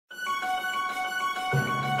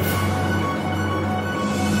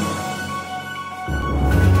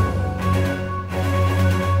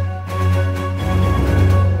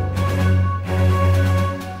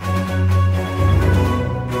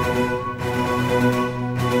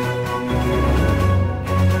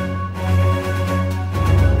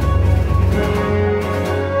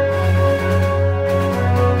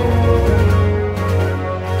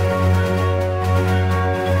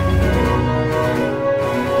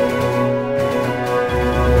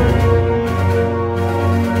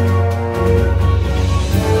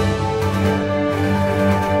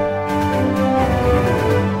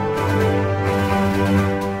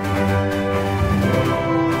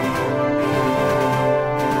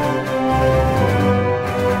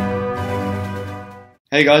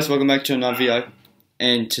Hey guys, welcome back to another video,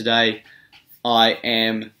 and today I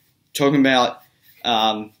am talking about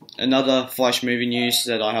another Flash movie news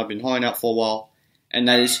that I have been holding out for a while, and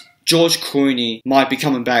that is George Clooney might be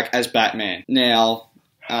coming back as Batman. Now,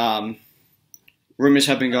 rumors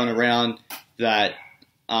have been going around that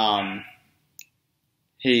the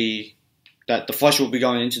Flash will be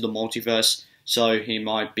going into the multiverse, so he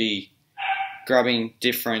might be grabbing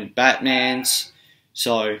different Batmans.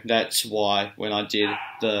 So that's why when I did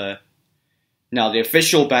the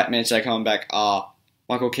official Batmans that are coming back are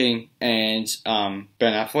Michael Keaton and Ben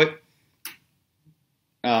Affleck.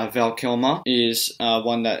 Val Kilmer is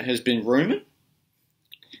one that has been rumoured.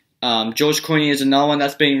 George Clooney is another one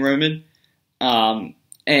that's been rumoured. And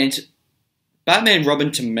Batman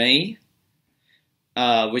Robin to me,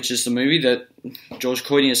 which is the movie that George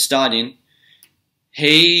Clooney has starred in,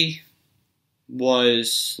 he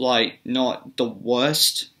was like not the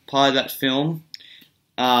worst part of that film.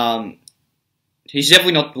 He's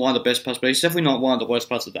definitely not one of the best parts, but he's definitely not one of the worst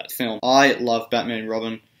parts of that film. I love Batman and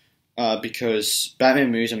Robin because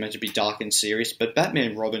Batman movies are meant to be dark and serious, but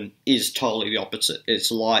Batman and Robin is totally the opposite.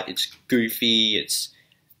 It's light, it's goofy, it's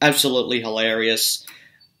absolutely hilarious.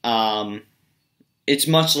 It's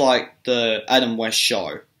much like the Adam West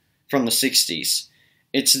show from the 60s.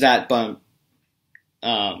 It's that, but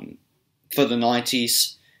for the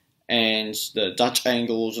 90s and the Dutch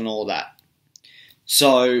angles and all that.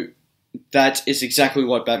 So that is exactly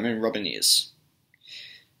what Batman and Robin is.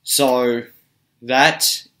 So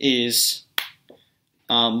that is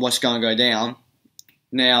what's going to go down.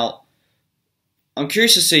 Now, I'm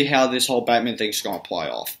curious to see how this whole Batman thing is going to play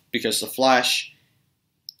off, because the Flash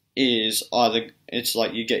is it's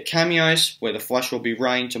like you get cameos where the Flash will be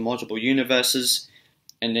running to multiple universes,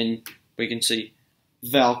 and then we can see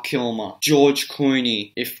Val Kilmer, George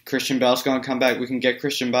Clooney. If Christian Bale's going to come back, we can get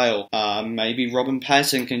Christian Bale. Maybe Robin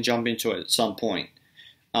Pattinson can jump into it at some point.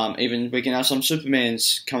 Even we can have some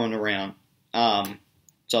Supermans coming around.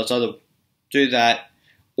 So it's either do that,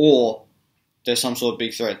 or there's some sort of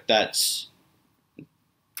big threat that's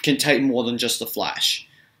can take more than just the Flash.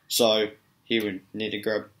 So he would need to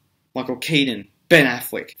grab Michael Keaton, Ben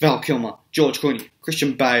Affleck, Val Kilmer, George Clooney,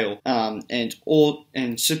 Christian Bale, and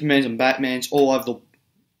Supermans and Batmans all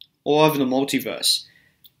over the multiverse,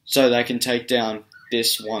 so they can take down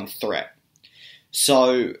this one threat.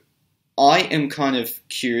 So I am kind of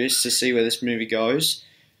curious to see where this movie goes.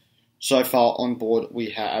 So far on board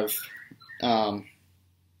we have Ezra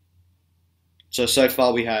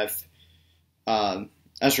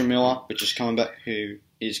Miller, which is coming back, who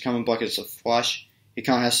is coming back as a Flash. He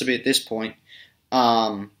kind of has to be at this point.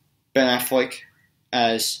 Ben Affleck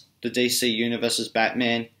as the DC Universe's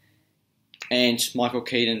Batman, and Michael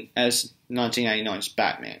Keaton as 1989's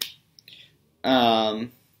Batman.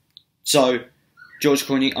 So George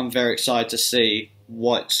Clooney, I'm very excited to see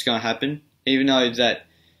what's going to happen, even though that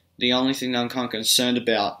the only thing that I'm kind of concerned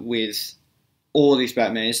about with all of these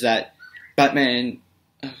Batman is that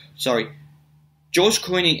George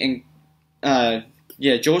Clooney and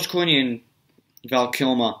Val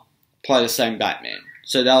Kilmer play the same Batman,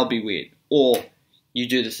 so that'll be weird. Or you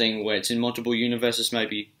do the thing where it's in multiple universes,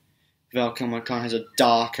 maybe Val Kilmer kind of has a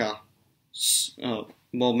darker,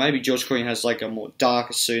 maybe George Clooney has like a more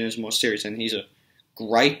darker suit and is more serious, and he's a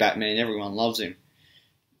great Batman, everyone loves him.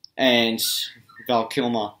 And Val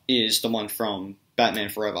Kilmer is the one from Batman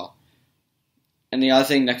Forever. And the other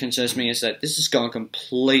thing that concerns me is that this is going to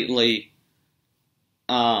completely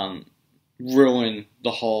ruin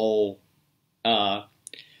the whole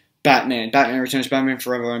Batman Returns, Batman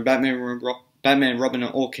Forever, and Batman and Robin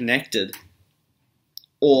are all connected.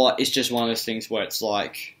 Or it's just one of those things where it's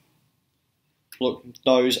like, look,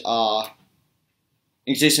 those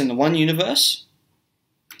exist in the one universe,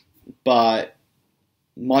 but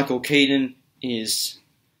Michael Keaton is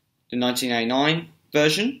the 1989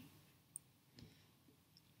 version,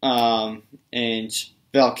 and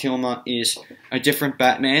Val Kilmer is a different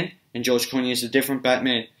Batman, and George Clooney is a different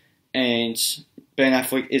Batman, and Ben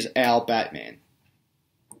Affleck is our Batman.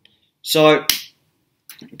 So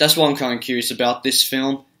that's why I'm kind of curious about this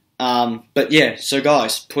film. But yeah, so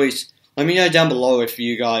guys, please let me know down below if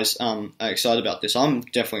you guys are excited about this. I'm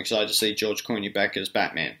definitely excited to see George Clooney back as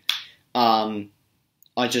Batman.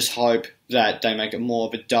 I just hope that they make it more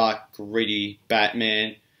of a dark, gritty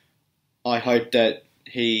Batman. I hope that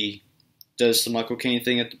he does the Michael Keaton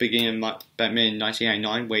thing at the beginning of Batman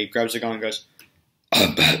 1989, where he grabs a gun and goes,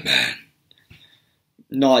 "I'm Batman."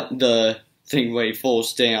 Not the thing where he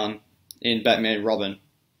falls down in Batman and Robin,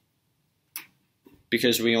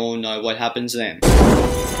 because we all know what happens then.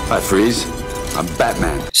 I freeze. I'm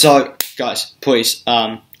Batman. So, guys, please,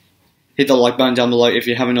 hit the like button down below if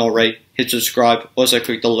you haven't already. Hit subscribe. Also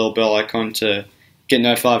click the little bell icon to get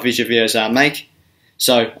notified of future videos that I make.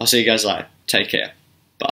 So I'll see you guys later. Take care.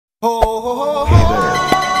 Bye. Hey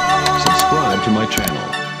there. Subscribe to my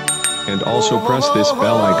channel. And also press this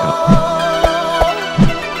bell icon.